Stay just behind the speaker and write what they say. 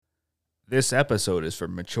This episode is for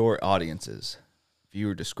mature audiences.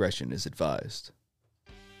 Viewer discretion is advised.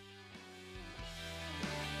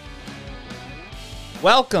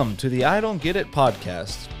 Welcome to the I Don't Get It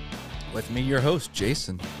podcast. With me, your host,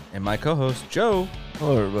 Jason, and my co-host, Joe.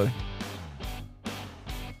 Hello, everybody.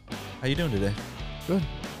 How you doing today? Good.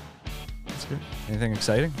 That's good. Anything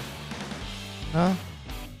exciting? No.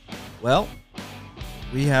 Well,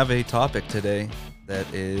 we have a topic today that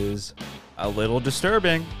is a little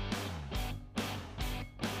disturbing.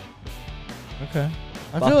 Okay.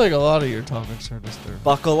 I feel like a lot of your topics are disturbing.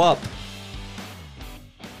 Buckle up.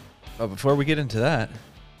 But before we get into that,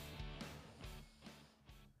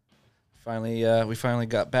 we finally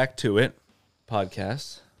got back to it.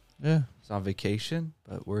 Podcast. Yeah. It's on vacation,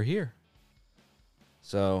 but we're here.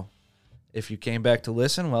 So, if you came back to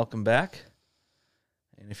listen, welcome back.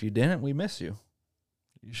 And if you didn't, we miss you.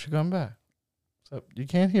 You should come back. So you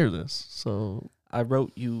can't hear this, so I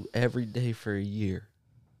wrote you every day for a year.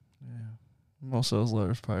 yeah. Most of those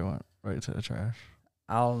letters probably went right to the trash.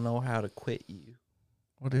 I don't know how to quit you.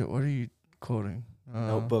 What are you quoting?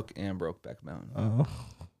 Notebook and Brokeback Mountain. Oh.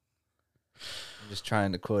 I'm just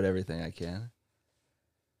trying to quote everything I can.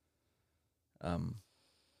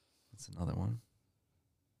 That's another one.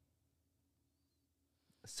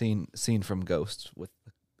 Scene from Ghost with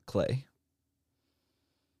Clay.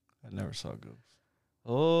 I never saw Ghost.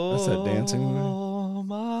 Oh, That's that dancing movie? Oh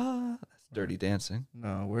my! That's Dirty Dancing.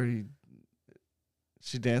 No,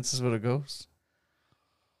 she dances with a ghost?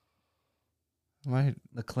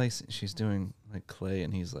 The Clay. She's doing like Clay,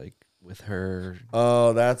 and he's like with her.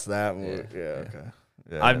 Oh, that's that movie. Yeah, Yeah. okay.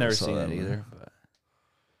 Yeah, I've never saw seen that it movie. either, but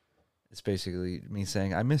it's basically me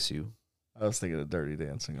saying I miss you, I was thinking of Dirty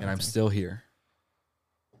Dancing. and I'm still here.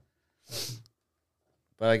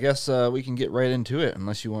 But I guess we can get right into it,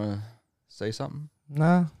 unless you want to say something.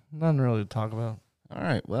 Nah, nothing really to talk about. All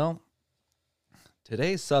right. Well,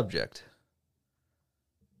 today's subject: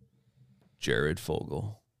 Jared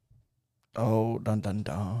Fogle. Oh, dun dun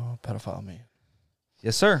dun, pedophile man.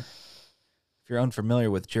 Yes, sir. If you're unfamiliar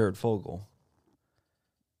with Jared Fogle,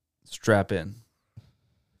 strap in.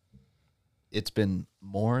 It's been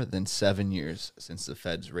more than 7 years since the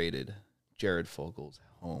feds raided Jared Fogle's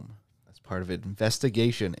home as part of an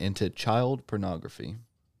investigation into child pornography.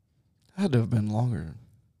 Had to have been longer.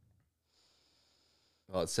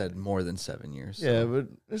 Well, it said more than 7 years. Yeah, but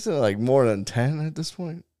isn't it like more than 10 at this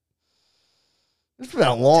point? It's been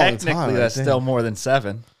a long time. Technically, that's still more than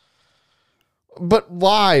 7. But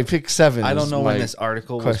why pick 7? I don't know when my this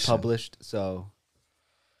article was question. published, so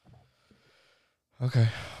Okay.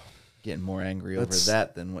 getting more angry over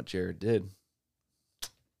that than what Jared did.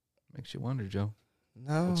 Makes you wonder, Joe.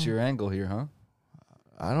 No. What's your angle here, huh?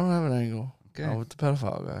 I don't have an angle. Okay. Not with the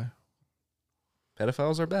pedophile guy.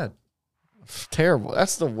 Pedophiles are bad. It's terrible.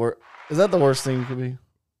 That's the worst. Is that the worst thing you could be?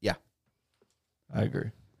 Yeah. I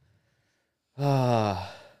agree.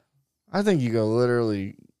 Ah. I think you go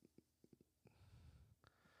literally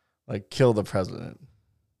like kill the president.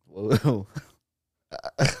 Whoa.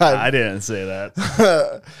 I didn't say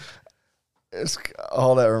that.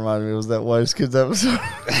 All that reminded me was that Wise Kids episode.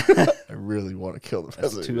 I really want to kill the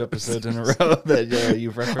That's president. 2 episodes in a row that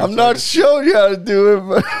you've referenced. I'm not showing you how to do it,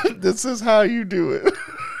 but this is how you do it.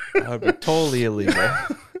 That would be totally illegal.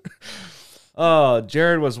 Oh,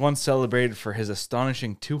 Jared was once celebrated for his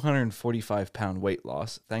astonishing 245-pound weight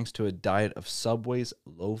loss thanks to a diet of Subway's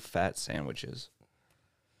low-fat sandwiches.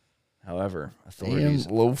 However, authorities...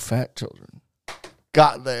 Damn low-fat children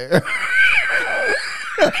got there.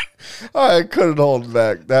 I couldn't hold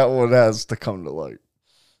back. That one has to come to light.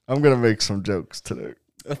 I'm going to make some jokes today.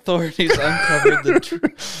 Authorities uncovered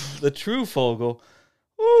the true Fogle.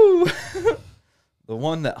 Woo! The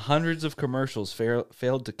one that hundreds of commercials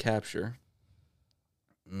failed to capture.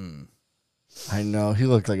 I know. He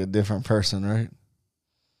looked like a different person, right?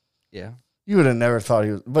 Yeah. You would have never thought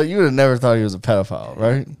he was, but you would have never thought he was a pedophile,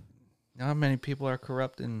 right? How many people are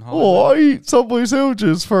corrupt in Oh, Hollywood? I eat Subway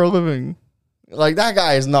sandwiches for a living. Like, that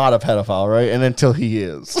guy is not a pedophile, right? And until he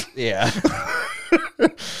is. Yeah.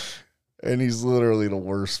 And he's literally the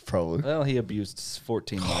worst, probably. Well, he abused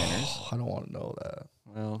 14 minors. I don't want to know that.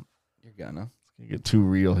 Well, you're gonna. It's going to get too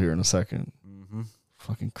real here in a second. Mm-hmm.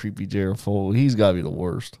 Fucking creepy Jared Fogle. He's got to be the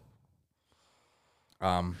worst.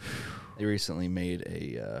 They recently made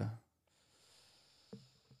a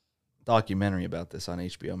documentary about this on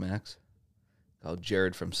HBO Max called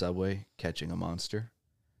Jared from Subway, Catching a Monster.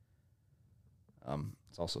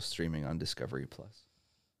 It's also streaming on Discovery Plus.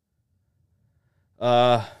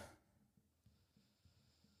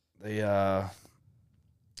 They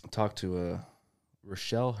talked to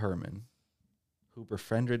Rochelle Herman, who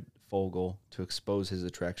befriended Fogle to expose his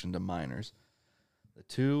attraction to minors.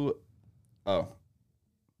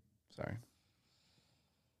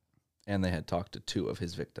 And they had talked to 2 of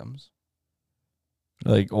his victims.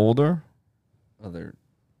 Like older?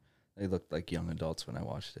 They looked like young adults when I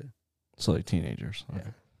watched it. So like teenagers. Okay.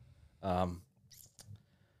 Yeah.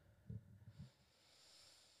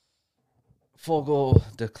 Fogle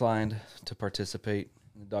declined to participate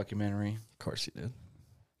in the documentary. Of course he did.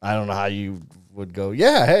 I don't know how you would go,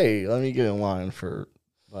 yeah, hey, let me get in line for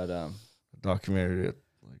a documentary that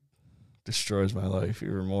like destroys my life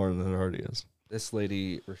even more than it already is. This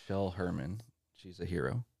lady, Rochelle Herman, she's a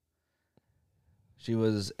hero. She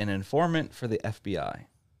was an informant for the FBI.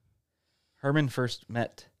 Herman first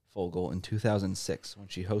met Fogle in 2006 when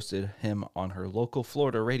she hosted him on her local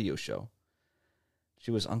Florida radio show. She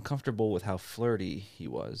was uncomfortable with how flirty he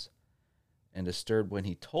was and disturbed when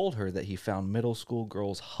he told her that he found middle school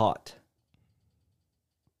girls hot.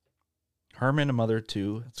 Herman, a mother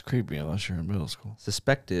too, it's creepy unless you're in middle school,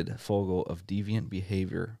 suspected Fogle of deviant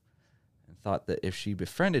behavior and thought that if she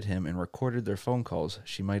befriended him and recorded their phone calls,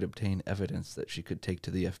 she might obtain evidence that she could take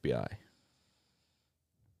to the FBI.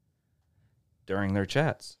 During their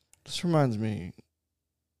chats. This reminds me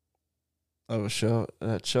of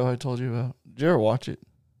that show I told you about. Did you ever watch it?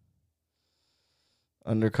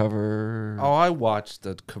 Undercover. Oh, I watched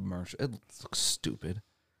the commercial. It looks stupid.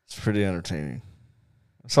 It's pretty entertaining.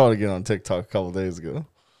 I saw it again on TikTok a couple days ago.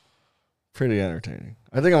 Pretty entertaining.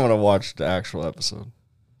 I think I'm going to watch the actual episode.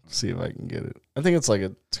 See if I can get it. I think it's like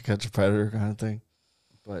a To Catch a Predator kind of thing.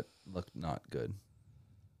 But looked not good.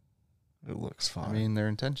 It looks fine. I mean, their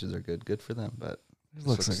intentions are good. Good for them, but it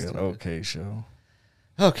looks like an okay show.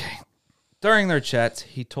 Okay. During their chats,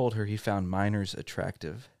 he told her he found minors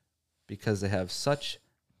attractive because they have such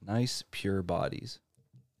nice, pure bodies.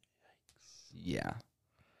 Yeah.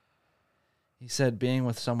 He said being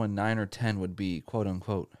with someone 9 or 10 would be, quote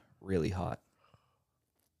unquote, really hot.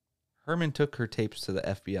 Herman took her tapes to the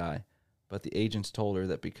FBI, but the agents told her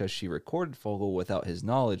that because she recorded Fogle without his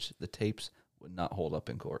knowledge, the tapes would not hold up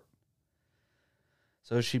in court.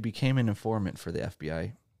 So she became an informant for the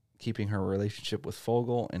FBI, keeping her relationship with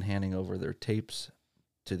Fogle and handing over their tapes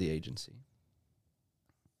to the agency.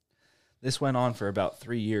 This went on for about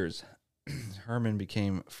 3 years. Herman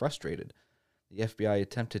became frustrated. The FBI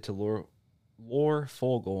attempted to lure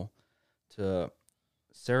Fogle to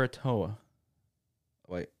Sarasota,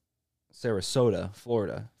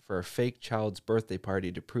 Florida, for a fake child's birthday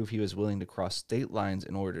party to prove he was willing to cross state lines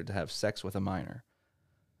in order to have sex with a minor.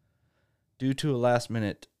 Due to a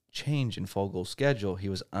last-minute change in Fogle's schedule, he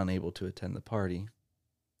was unable to attend the party,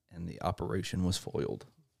 and the operation was foiled.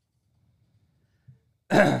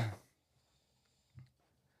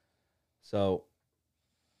 So,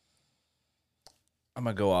 I'm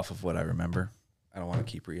going to go off of what I remember. I don't want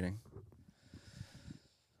to keep reading.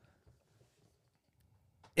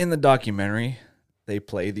 In the documentary, they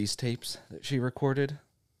play these tapes that she recorded.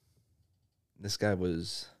 This guy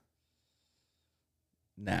was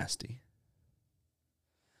nasty.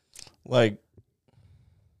 Like,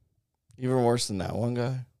 even worse than that one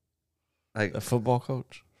guy? Like the football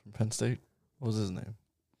coach from Penn State? What was his name?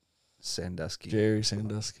 Sandusky. Jerry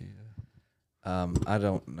Sandusky. Yeah. I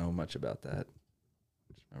don't know much about that.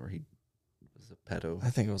 Just remember he was a pedo. I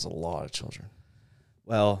think it was a lot of children.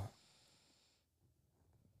 Well,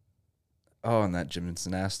 and that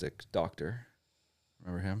gymnastic doctor.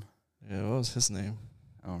 Remember him? Yeah, what was his name?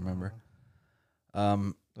 I don't remember.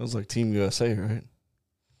 It was like Team USA, right?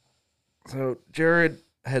 So Jared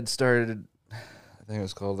had started, I think it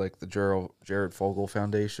was called like the Jared Fogle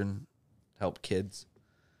Foundation, help kids.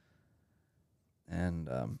 And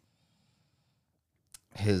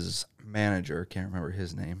his manager, can't remember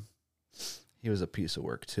his name, he was a piece of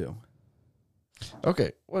work too.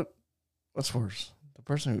 Okay, what's worse? The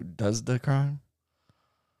person who does the crime?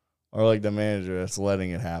 Or like the manager that's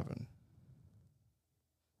letting it happen?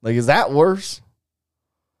 Like, is that worse?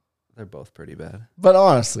 They're both pretty bad. But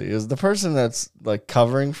honestly, is the person that's like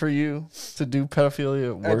covering for you to do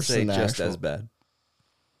pedophilia worse than the just actual? as bad.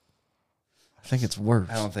 I think it's worse.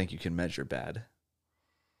 I don't think you can measure bad.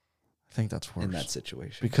 I think that's worse in that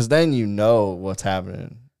situation, because then you know what's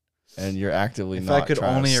happening, and you're actively. If not I could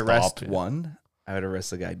trying only to arrest stop it. one, I would arrest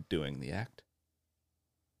the guy doing the act.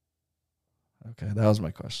 Okay, that was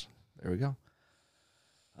my question. There we go.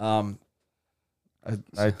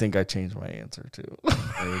 I think I changed my answer too.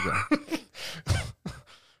 There we go.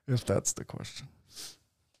 If that's the question.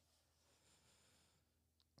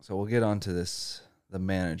 So we'll get on to this, the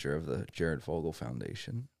manager of the Jared Fogle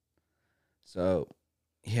Foundation. So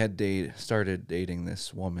he had started dating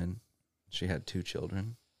this woman. She had 2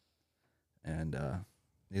 children. And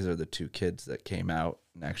These are the two kids that came out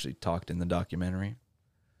and actually talked in the documentary.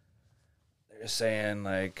 They're saying,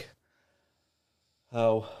 like,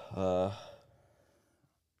 how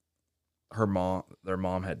their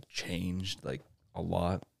mom had changed, like, a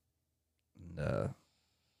lot. And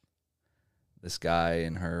this guy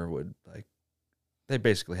and her would, like, they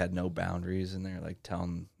basically had no boundaries, and they're, like,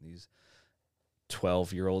 telling these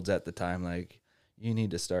 12-year-olds at the time, like, you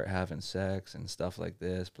need to start having sex and stuff like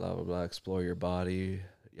this, blah, blah, blah, explore your body,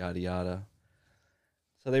 yada, yada.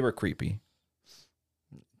 So they were creepy.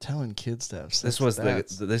 Telling kids to have sex. This was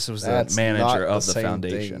the manager of the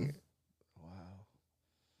foundation. Thing.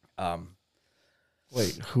 Wow.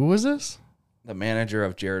 Wait, who was this? The manager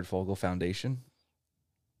of Jared Fogle Foundation.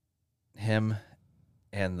 Him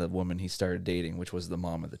and the woman he started dating, which was the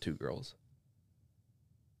mom of the two girls.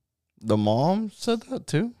 The mom said that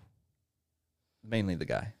too? Mainly the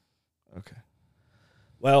guy. Okay.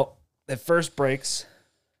 Well, it first breaks.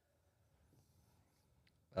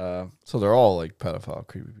 So they're all like pedophile,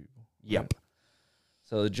 creepy people. Yep. Right?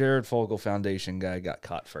 So the Jared Fogle Foundation guy got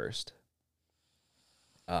caught first.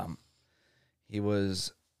 He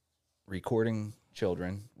was recording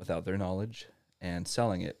children without their knowledge and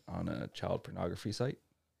selling it on a child pornography site.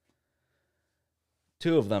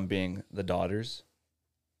 Two of them being the daughters.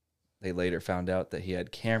 They later found out that he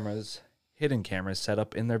had hidden cameras set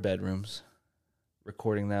up in their bedrooms,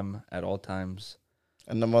 recording them at all times.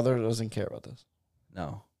 And the mother doesn't care about this?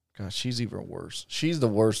 No. Gosh, she's even worse. She's the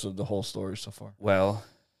worst of the whole story so far. Well,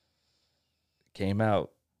 it came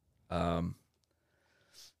out. I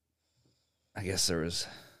guess there was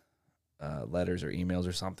letters or emails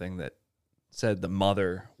or something that said the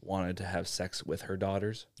mother wanted to have sex with her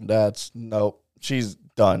daughters. Nope. She's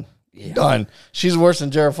done. Yeah. Done. She's worse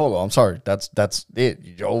than Jared Fogle. I'm sorry. That's it.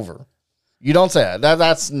 You're over. You don't say that.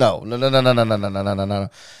 That's no. If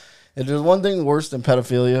there's one thing worse than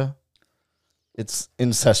pedophilia, it's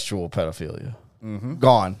incestual pedophilia. Mm-hmm.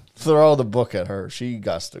 Gone. Throw the book at her. She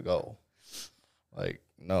got to go. Like,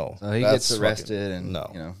 no. So he gets arrested, and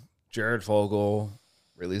no. Jared Fogle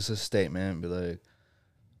releases a statement and be like,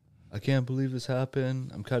 I can't believe this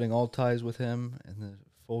happened. I'm cutting all ties with him. And the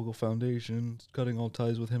Fogle Foundation is cutting all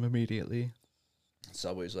ties with him immediately.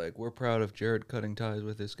 Subway's like, we're proud of Jared cutting ties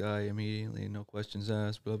with this guy immediately. No questions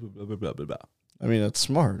asked, blah, blah, blah, blah, blah, blah, blah. I mean, it's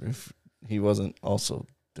smart if he wasn't also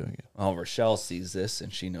doing it. Well, Rochelle sees this,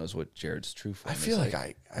 and she knows what Jared's true form is. I feel like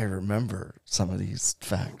I remember some of these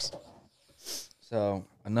facts. So,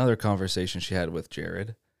 another conversation she had with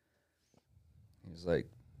Jared. He's like,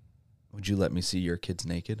 would you let me see your kids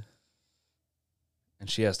naked? And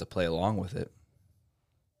she has to play along with it.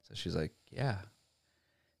 So she's like, yeah.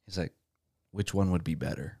 He's like, which one would be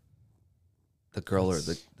better? The girl or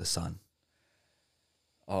the son?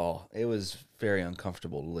 Oh, it was very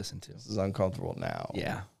uncomfortable to listen to. This is uncomfortable now.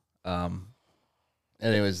 Yeah.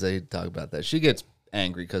 Anyways, they talk about that. She gets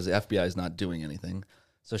angry because the FBI is not doing anything.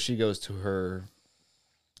 So she goes to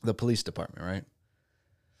the police department, right?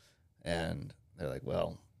 And they're like,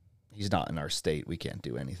 well, he's not in our state. We can't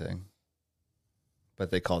do anything. But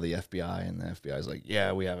they call the FBI, and the FBI is like,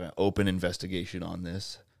 yeah, we have an open investigation on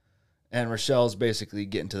this. And Rochelle's basically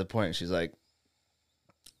getting to the point. She's like,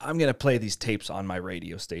 I'm going to play these tapes on my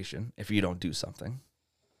radio station if you don't do something.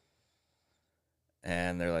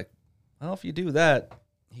 And they're like, well, if you do that,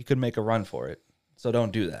 he could make a run for it. So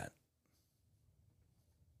don't do that.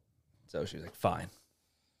 So she's like, fine.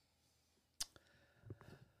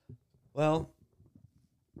 Well,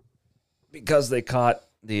 because they caught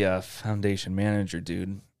the foundation manager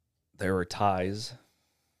dude, there were ties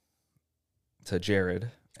to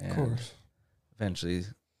Jared. And of course. Eventually,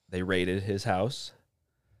 they raided his house.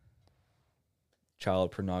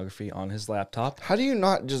 Child pornography on his laptop. How do you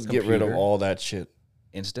not just get rid of all that shit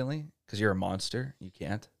instantly? Because you're a monster. You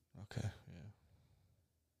can't. Okay.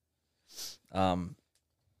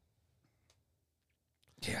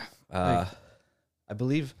 Yeah. Yeah. I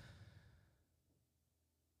believe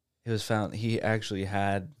it was found he actually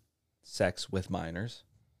had sex with minors.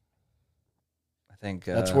 I think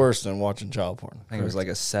that's worse than watching child porn. I think it was like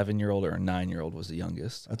a 7-year-old or a 9-year-old was the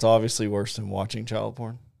youngest. That's obviously worse than watching child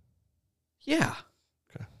porn. Yeah.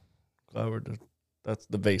 Okay. That's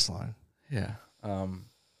the baseline. Yeah. I'm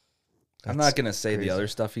not gonna say the other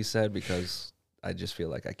stuff he said because I just feel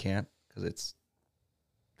like I can't because it's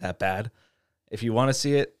that bad. If you want to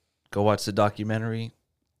see it, go watch the documentary.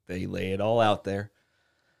 They lay it all out there.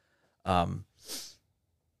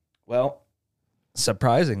 Well,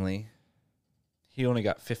 surprisingly, he only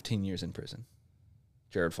got 15 years in prison.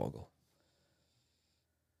 Jared Fogle.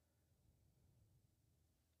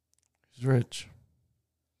 He's rich.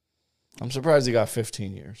 I'm surprised he got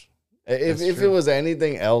 15 years. If it was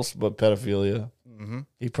anything else but pedophilia,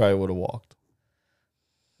 he probably would have walked.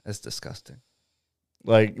 That's disgusting.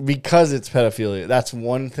 Like, because it's pedophilia, that's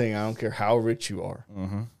one thing. I don't care how rich you are.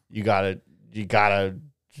 You gotta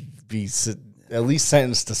be at least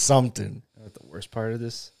sentenced to something. The worst part of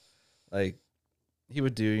this, like, he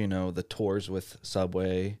would do, the tours with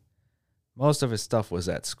Subway. Most of his stuff was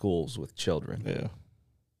at schools with children. Yeah.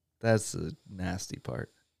 That's the nasty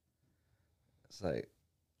part. It's like,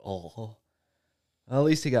 well, at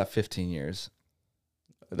least he got 15 years.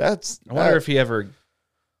 I wonder if he ever,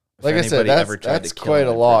 like I said, that's quite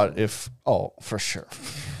a lot. For sure.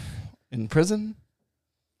 In prison,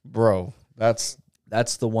 bro, that's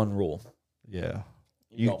the one rule. Yeah.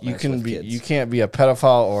 You can't be a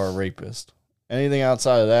pedophile or a rapist. Anything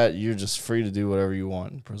outside of that, you're just free to do whatever you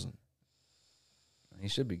want in prison. He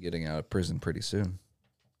should be getting out of prison pretty soon.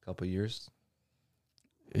 A couple years.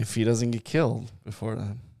 If he doesn't get killed before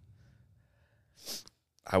then.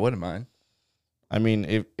 I wouldn't mind. I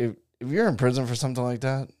mean, if you're in prison for something like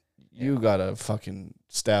that, you gotta fucking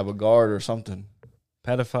stab a guard or something.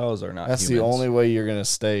 Pedophiles are not That's humans. the only way you're gonna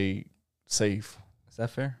stay safe. Is that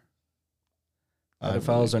fair?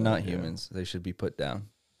 Pedophiles are not humans. They should be put down.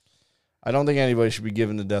 I don't think anybody should be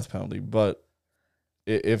given the death penalty, but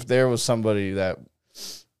if there was somebody that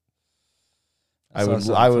I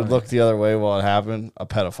would look the other way while it happened, a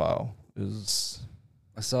pedophile is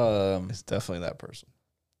it's definitely that person.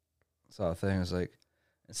 I saw a thing. It was like,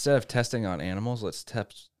 instead of testing on animals, let's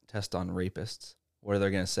test on rapists. What are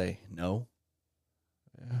they going to say? No?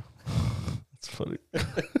 Yeah. That's funny.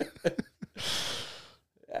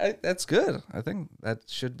 That's good. I think that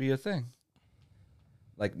should be a thing.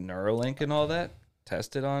 Like Neuralink and all that,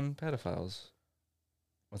 tested on pedophiles.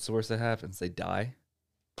 What's the worst that happens? They die?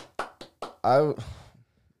 I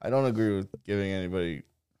don't agree with giving anybody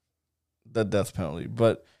the death penalty,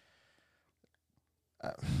 but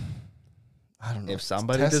I don't know if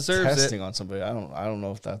somebody deserves testing on somebody. I don't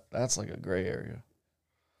know if that's like a gray area,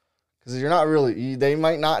 because you're not really. They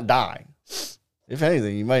might not die. If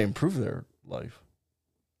anything, you might improve their life,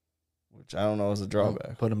 which I don't know is a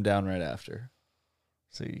drawback. Put them down right after.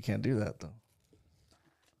 So you can't do that though.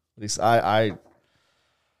 At least I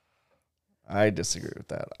disagree with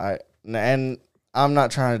that. And I'm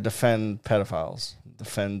not trying to defend pedophiles.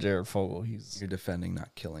 Defend Jared Fogle. You're defending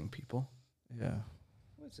not killing people. Yeah.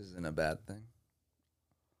 Which isn't a bad thing.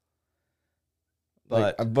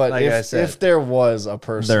 But like if there was a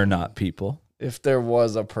person, they're not people. If there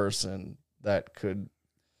was a person that could,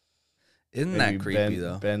 isn't that creepy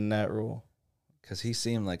though? Bend that rule. Because he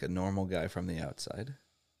seemed like a normal guy from the outside,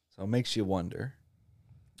 so it makes you wonder.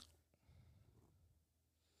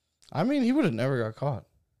 I mean, he would have never got caught.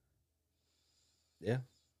 Yeah.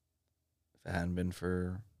 If it hadn't been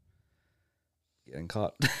for getting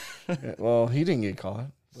caught. Yeah, well, he didn't get caught,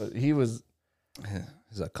 but his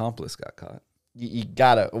accomplice got caught. You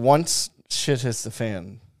gotta, once shit hits the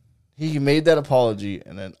fan, he made that apology,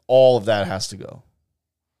 and then all of that has to go.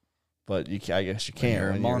 But I guess you can't.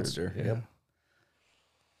 You're a monster. Yep.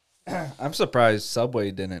 I'm surprised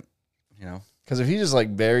Subway didn't, Because if he just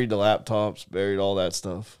like buried the laptops, buried all that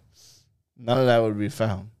stuff, none of that would be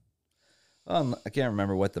found. I can't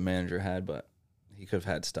remember what the manager had, but he could have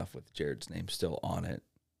had stuff with Jared's name still on it.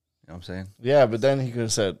 You know what I'm saying? Yeah, but then he could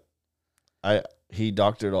have said, he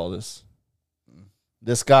doctored all this.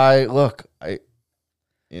 This guy, look,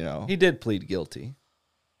 He did plead guilty.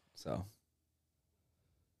 So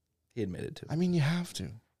he admitted to it. I mean, you have to,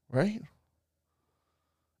 right?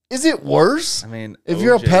 Is it worse? I mean, if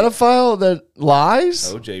you're a pedophile that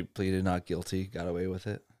lies? OJ pleaded not guilty, got away with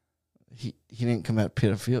it. He didn't commit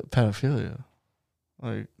pedophilia.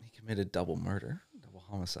 Like, he committed double murder, double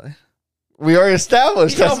homicide. We already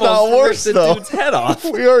established that's not worse, though. Dude's head off.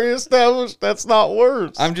 We already established that's not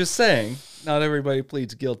worse. I'm just saying, not everybody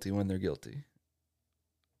pleads guilty when they're guilty.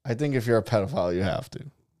 I think if you're a pedophile, you have to.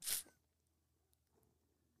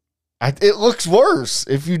 It looks worse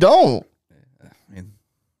if you don't. I mean,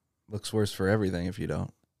 looks worse for everything if you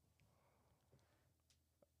don't.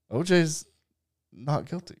 OJ's not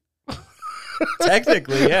guilty.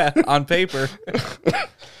 Technically, yeah, on paper.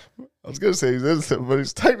 I was going to say he's innocent, but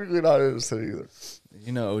he's technically not innocent either.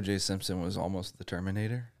 You know O.J. Simpson was almost the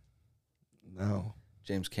Terminator? No.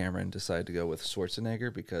 James Cameron decided to go with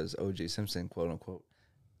Schwarzenegger because O.J. Simpson, quote unquote,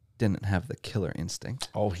 didn't have the killer instinct.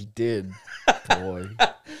 Oh, he did. Boy.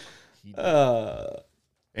 He did.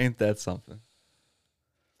 Ain't that something?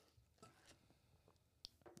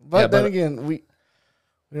 But then again, we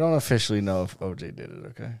don't officially know if OJ did it,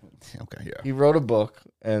 okay? Okay, yeah. He wrote a book,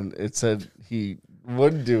 and it said he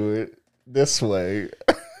would do it this way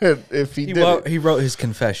if he did it. He wrote his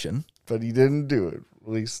confession. but he didn't do it.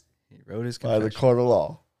 At least He wrote his by the confession. court of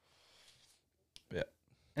law. Yeah.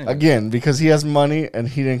 Anyway. Again, because he has money and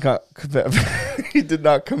he didn't he did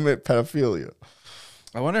not commit pedophilia.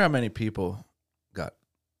 I wonder how many people got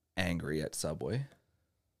angry at Subway.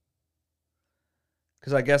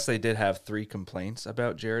 Because I guess they did have 3 complaints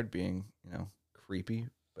about Jared being, creepy,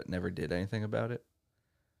 but never did anything about it.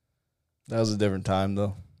 That was a different time,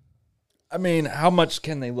 though. I mean, how much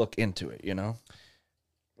can they look into it,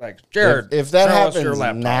 Like, Jared, if that show us your happens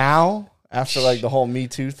laptop. now, after like the whole Me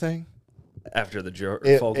Too thing, After the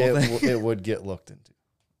Fogle thing, it would get looked into.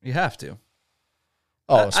 you have to.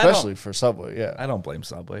 Oh, especially for Subway, yeah. I don't blame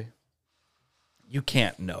Subway. You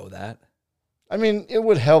can't know that. I mean, it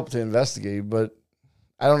would help to investigate, but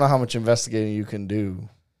I don't know how much investigating you can do.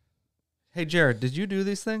 Hey, Jared, did you do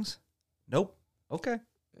these things? Nope. Okay.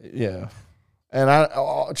 Yeah.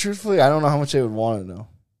 And truthfully, I don't know how much they would want to know.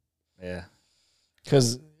 Yeah.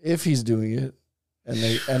 Because if he's doing it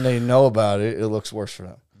and they know about it, it looks worse for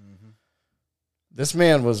them. Mm-hmm. This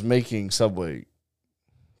man was making Subway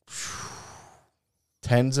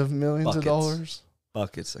tens of millions of dollars.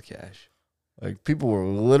 Buckets of cash. Like, people were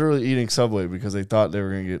literally eating Subway because they thought they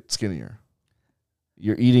were going to get skinnier.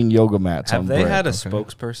 You're eating yoga mats on bread. Have they had a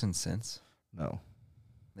spokesperson since? No.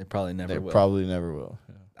 They probably never will. They probably never will.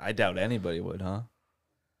 Yeah. I doubt anybody would, huh?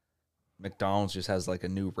 McDonald's just has like a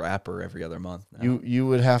new wrapper every other month now. You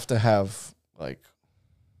would have to have like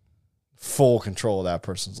full control of that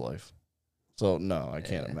person's life. So no, I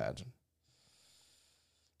can't imagine.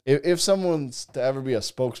 If someone's to ever be a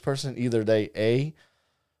spokesperson, either they A,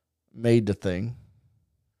 made the thing,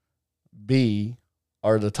 B,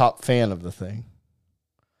 are the top fan of the thing,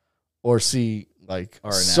 or C, like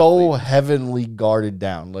so heavenly guarded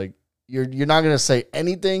down. Like you're not gonna say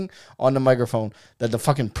anything on the microphone that the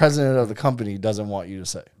fucking president of the company doesn't want you to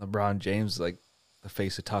say. LeBron James is like the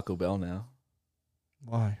face of Taco Bell now.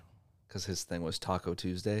 Why? Because his thing was Taco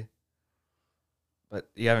Tuesday. But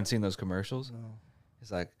you haven't seen those commercials? No.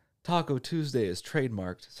 It's like, Taco Tuesday is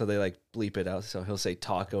trademarked. So they like bleep it out. So he'll say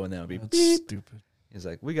taco and then it'll be That's beep. stupid. He's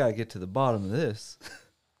like, we got to get to the bottom of this.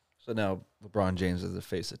 So now LeBron James is the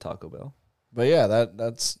face of Taco Bell. But yeah,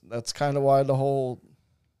 that's kind of why the whole...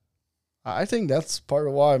 I think that's part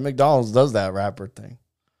of why McDonald's does that rapper thing.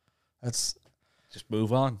 That's just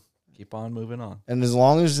move on. Keep on moving on. And as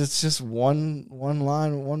long as it's just one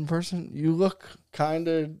line, one person, you look kind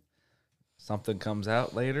of... Something comes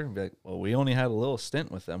out later and be like, well, we only had a little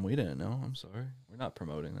stint with them. We didn't know. I'm sorry. We're not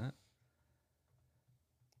promoting that.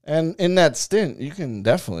 And in that stint, you can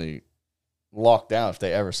definitely lock down if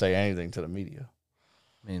they ever say anything to the media.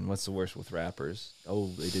 I mean, what's the worst with rappers? Oh,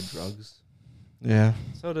 they did drugs. Yeah.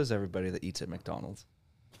 So does everybody that eats at McDonald's.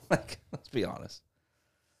 Like, let's be honest.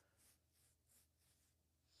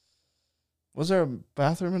 Was there a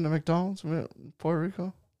bathroom in the McDonald's in Puerto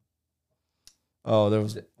Rico? Oh, there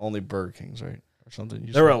was only Burger Kings, right? Or something.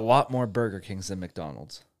 There were a lot more Burger Kings than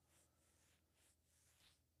McDonald's.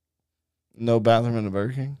 No bathroom in the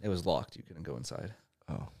Burger King? It was locked. You couldn't go inside.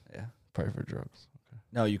 Oh. Yeah. Probably for drugs. Okay.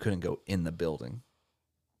 No, you couldn't go in the building.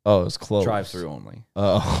 Oh, it's closed. Drive-through only.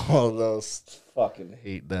 Oh, those fucking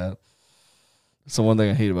hate that. That's the one thing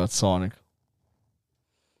I hate about Sonic.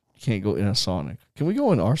 You can't go in a Sonic. Can we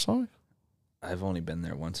go in our Sonic? I've only been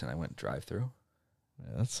there once, and I went drive-through.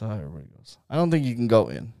 Yeah, that's how everybody goes. I don't think you can go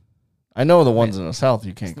in. I know the ones in the South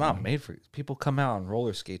you can't It's go not in. made for... People come out on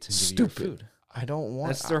roller skates and give you your food. I don't want...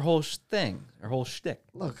 That's their whole thing. Their whole shtick.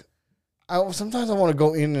 Look, sometimes I want to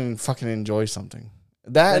go in and fucking enjoy something.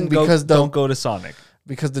 That Then and because don't go to Sonic.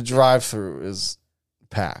 Because the drive-through is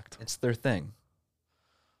packed. It's their thing.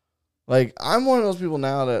 Like, I'm one of those people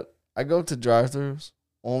now that I go to drive-thrus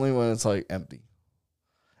only when it's, like, empty.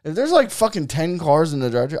 If there's, like, fucking 10 cars in the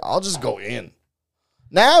drive-thru, I'll just go in.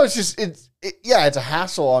 Now it's just, it's a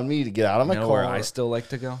hassle on me to get out of my car. Where I still like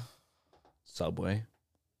to go? Subway.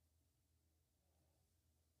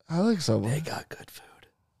 I like Subway. They got good food.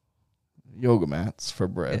 Yoga mats for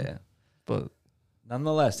bread. Yeah. But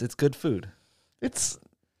nonetheless, it's good food. It's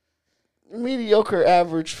mediocre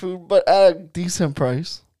average food, but at a decent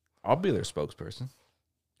price. I'll be their spokesperson.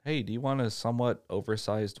 Hey, do you want a somewhat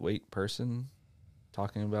oversized weight person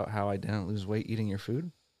talking about how I didn't lose weight eating your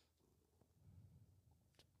food?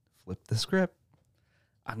 Flip the script.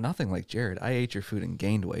 I'm nothing like Jared. I ate your food and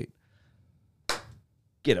gained weight.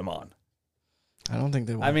 Get him on. I don't think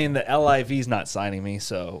they will. I mean, the LIV's not signing me,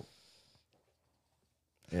 so...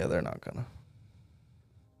 Yeah, they're not gonna.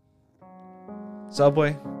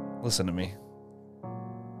 Subway, listen to me.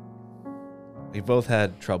 We both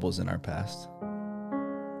had troubles in our past.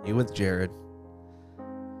 You with Jared.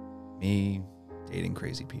 Me dating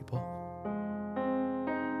crazy people.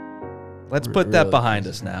 let's put that behind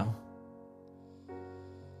us now.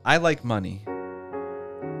 I like money.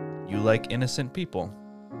 You like innocent people.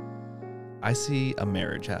 I see a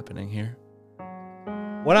marriage happening here.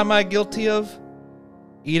 What am I guilty of?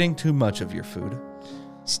 Eating too much of your food.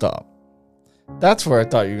 Stop. That's where I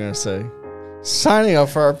thought you were going to say signing up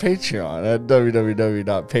for our Patreon at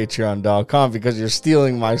www.patreon.com because you're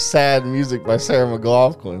stealing my sad music by Sarah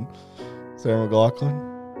McLachlan. Sarah McLachlan?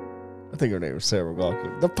 I think her name is Sarah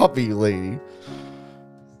McLachlan. The puppy lady.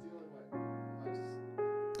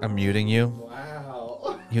 I'm muting you.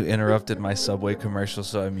 Wow. You interrupted my Subway commercial,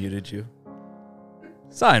 so I muted you.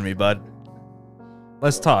 Sign me, bud.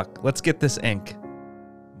 Let's talk. Let's get this ink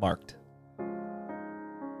marked.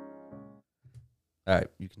 All right,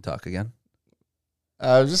 you can talk again.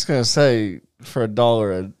 I was just going to say, for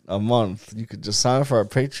 $1 a month, you could just sign up for our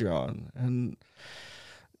Patreon and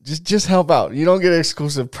just help out. You don't get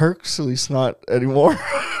exclusive perks, at least not anymore.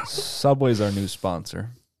 Subway's our new sponsor.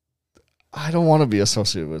 I don't want to be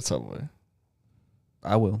associated with Subway.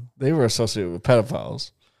 I will. They were associated with pedophiles.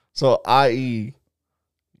 So, i.e.,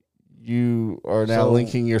 you are now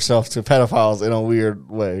linking yourself to pedophiles in a weird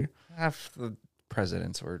way. Half the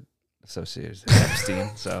presidents were associated with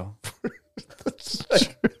Epstein, so.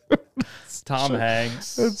 Tom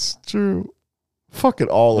Hanks. That's true. Fucking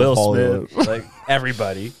all Will of Hollywood. Smith. Like,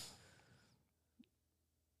 everybody.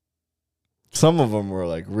 Some of them were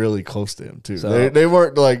like really close to him too. So, they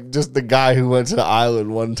weren't like just the guy who went to the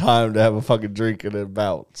island one time to have a fucking drink and then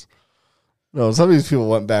bounce. No, some of these people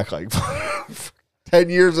went back like 10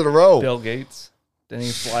 years in a row. Bill Gates. Didn't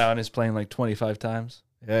he fly on his plane like 25 times?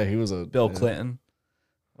 Yeah, he was a Bill Clinton.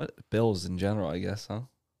 What Bills in general, I guess, huh?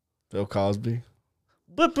 Bill Cosby.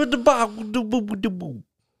 God, he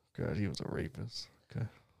was a rapist. Okay.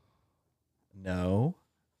 No,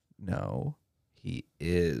 he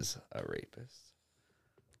is a rapist.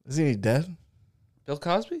 Isn't he dead? Bill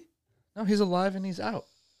Cosby? No, he's alive and he's out.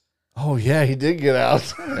 Oh yeah, he did get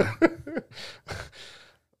out.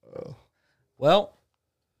 Well,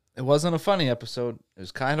 it wasn't a funny episode. It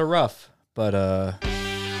was kind of rough, but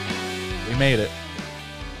we made it.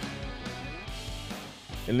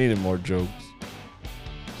 It needed more jokes.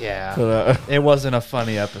 Yeah. But it wasn't a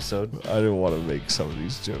funny episode. I didn't want to make some of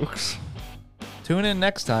these jokes. Tune in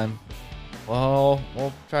next time. Well,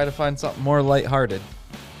 we'll try to find something more lighthearted.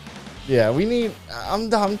 Yeah, we need. I'm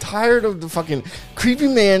tired of the fucking creepy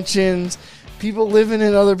mansions, people living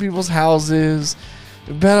in other people's houses,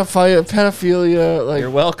 pedophilia. Like, you're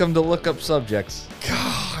welcome to look up subjects.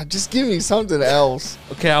 God, just give me something else.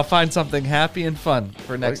 Okay, I'll find something happy and fun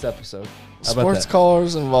for next episode. How about Sports that?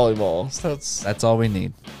 cars and volleyballs. That's all we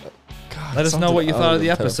need. God, let us know what you thought of the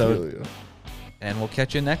episode. Pedophilia. And we'll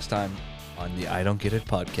catch you next time on the I Don't Get It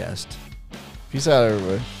podcast. Peace out,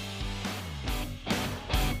 everybody.